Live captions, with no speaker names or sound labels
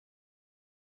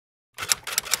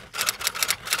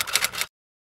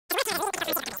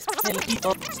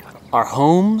Our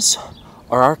homes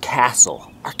are our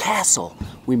castle. Our castle.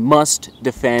 We must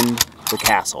defend the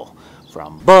castle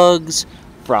from bugs,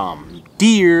 from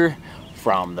deer,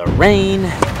 from the rain,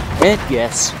 and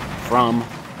yes, from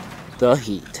the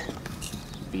heat.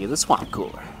 Via the swamp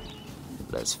cooler.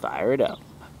 Let's fire it up.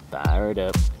 Fire it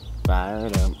up. Fire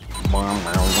it up.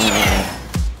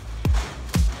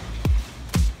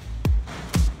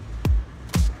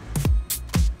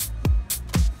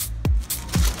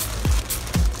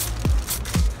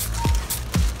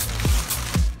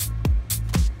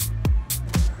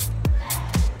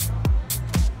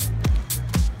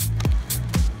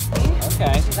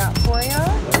 Okay. We got foil.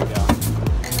 There we go.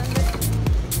 And then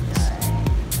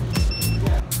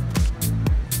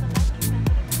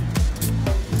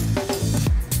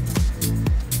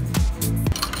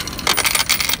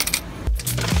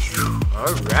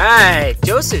All right,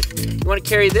 Joseph, you want to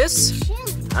carry this? Sure.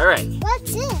 All right.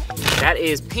 What's it? That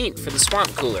is paint for the swamp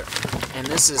cooler, and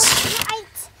this is. Right.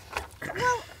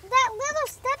 Well, that little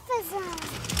step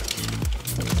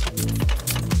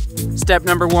is Step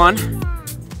number 1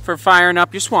 for firing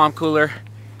up your swamp cooler.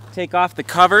 Take off the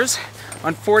covers.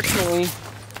 Unfortunately,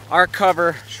 our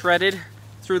cover shredded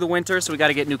through the winter, so we got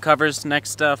to get new covers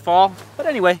next fall. But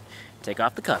anyway, take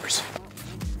off the covers.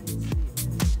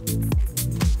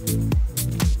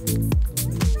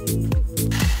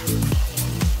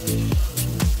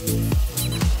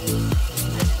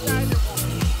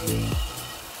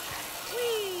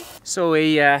 So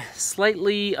a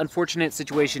slightly unfortunate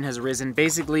situation has arisen.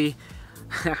 Basically,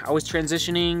 I was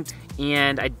transitioning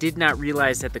and I did not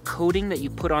realize that the coating that you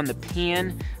put on the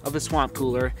pan of the swamp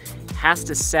cooler has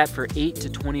to set for 8 to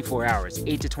 24 hours.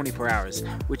 8 to 24 hours,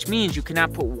 which means you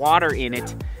cannot put water in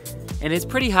it. And it's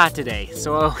pretty hot today.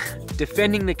 So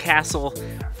defending the castle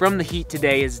from the heat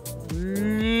today is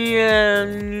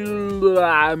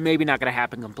maybe not gonna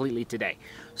happen completely today.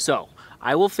 So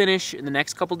I will finish in the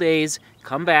next couple days,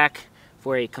 come back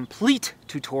for a complete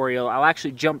tutorial. I'll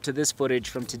actually jump to this footage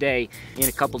from today in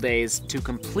a couple days to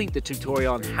complete the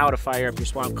tutorial on how to fire up your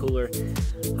swamp cooler.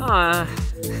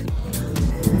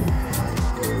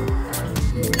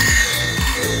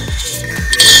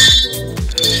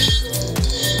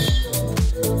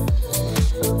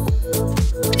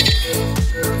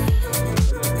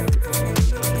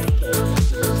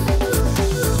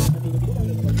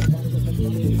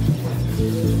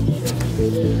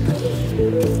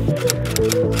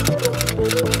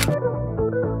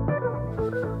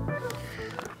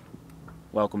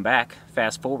 Welcome back.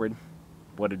 Fast forward,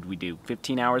 what did we do?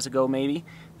 15 hours ago maybe,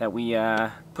 that we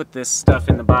put this stuff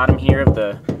in the bottom here of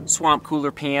the swamp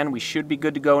cooler pan. We should be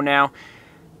good to go now.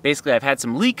 Basically, I've had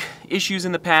some leak issues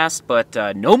in the past, but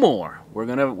no more. We're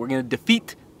gonna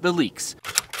defeat the leaks.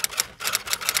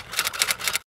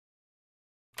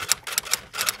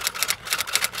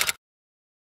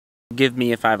 Forgive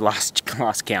me if I've lost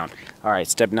count. All right,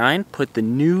 step 9, put the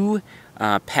new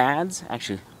pads,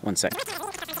 actually, one sec.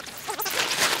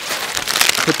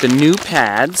 Put the new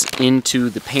pads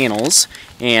into the panels,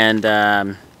 and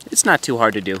it's not too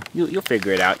hard to do. You'll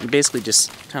figure it out. You basically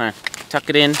just kind of tuck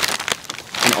it in,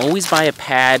 and always buy a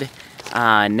pad,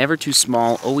 never too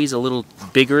small, always a little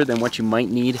bigger than what you might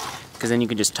need, because then you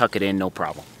can just tuck it in, no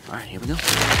problem. All right, here we go.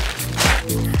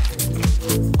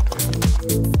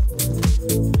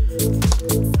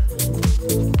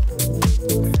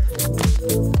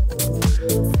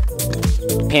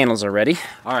 Panels are ready.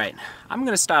 All right, I'm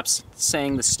gonna stop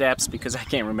saying the steps because I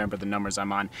can't remember the numbers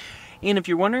I'm on. And if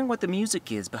you're wondering what the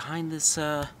music is behind this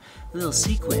little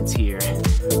sequence here,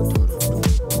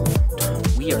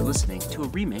 we are listening to a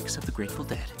remix of the Grateful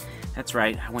Dead. That's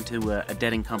right, I went to a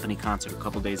Dead & Company concert a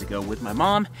couple days ago with my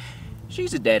mom.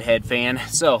 She's a Deadhead fan.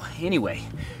 So anyway,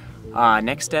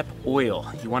 next step,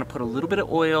 oil. You wanna put a little bit of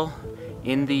oil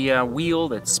in the wheel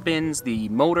that spins the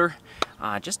motor,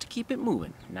 just to keep it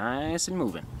moving, nice and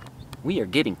moving. We are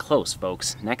getting close,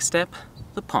 folks. Next step,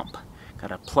 the pump.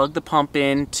 Gotta plug the pump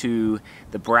into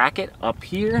the bracket up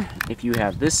here, if you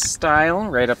have this style,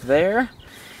 right up there.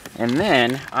 And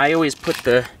then I always put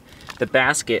the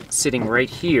basket sitting right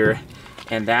here,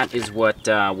 and that is what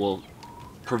will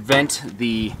prevent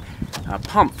the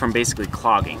pump from basically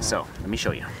clogging. So let me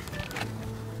show you.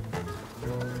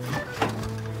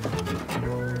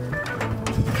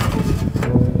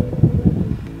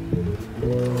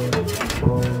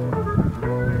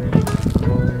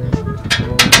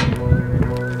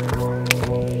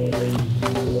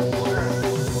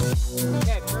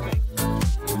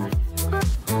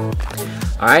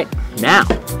 All right, now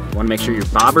you want to make sure your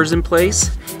bobber's in place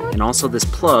and also this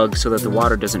plug so that the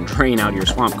water doesn't drain out of your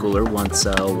swamp cooler once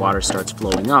water starts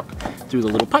flowing up through the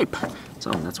little pipe.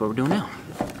 So that's what we're doing now.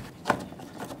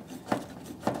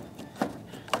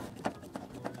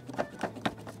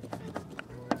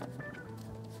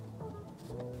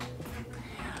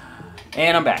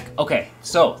 And I'm back. Okay,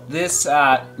 so this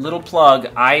little plug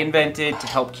I invented to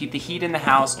help keep the heat in the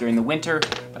house during the winter,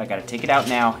 but I gotta take it out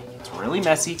now. It's really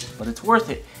messy, but it's worth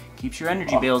it. Keeps your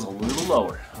energy bills a little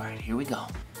lower. All right, here we go.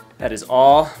 That is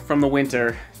all from the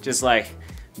winter, just like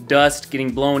dust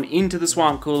getting blown into the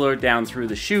swamp cooler down through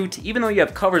the chute. Even though you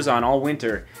have covers on all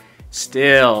winter,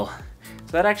 still.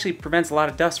 So that actually prevents a lot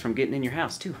of dust from getting in your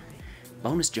house too.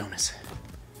 Bonus Jonas.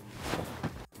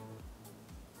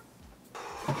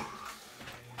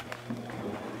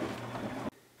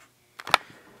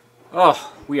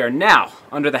 Oh, we are now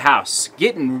under the house.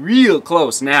 Getting real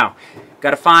close now.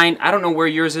 Gotta find, I don't know where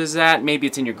yours is at. Maybe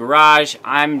it's in your garage.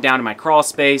 I'm down in my crawl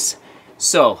space.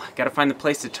 So, gotta find the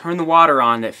place to turn the water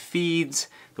on that feeds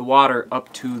the water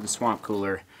up to the swamp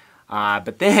cooler.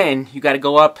 But then, you gotta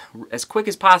go up as quick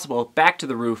as possible back to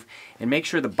the roof and make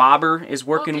sure the bobber is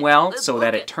working well so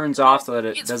that it turns off so that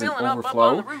it doesn't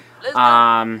overflow.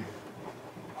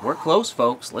 We're close,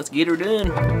 folks. Let's get her done.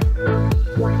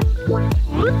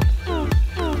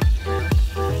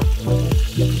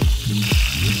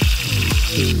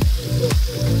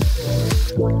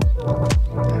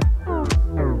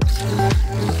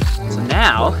 So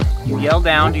now, you yell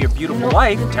down to your beautiful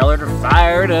wife and tell her to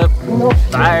fire it up,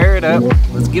 fire it up.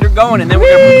 Let's get her going, and then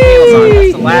we're gonna put the panels on.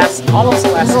 That's the last, almost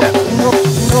the last step.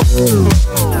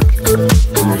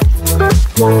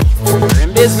 We're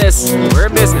in business. We're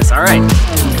in business. All right.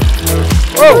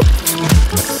 Whoa!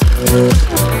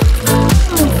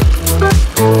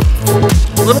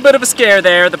 A little bit of a scare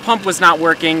there. The pump was not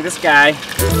working. This guy.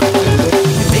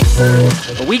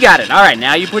 But we got it. All right,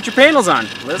 now you put your panels on.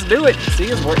 Let's do it. See,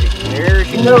 it's working. There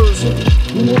she goes.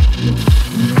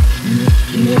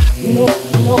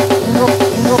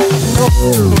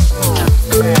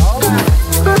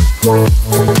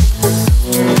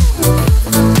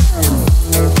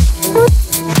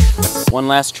 One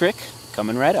last trick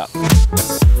coming right up.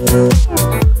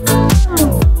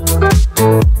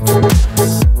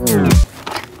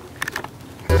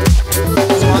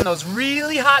 So on those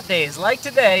really hot days like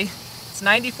today, it's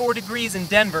 94 degrees in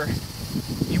Denver.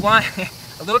 You want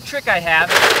a little trick I have.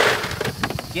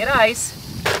 Get ice,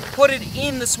 put it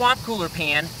in the swamp cooler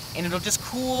pan, and it'll just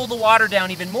cool the water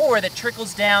down even more that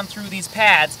trickles down through these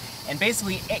pads, and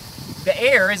basically the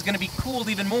air is going to be cooled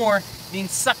even more, being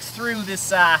sucked through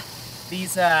this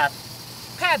these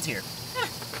pads here.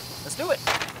 Let's do it.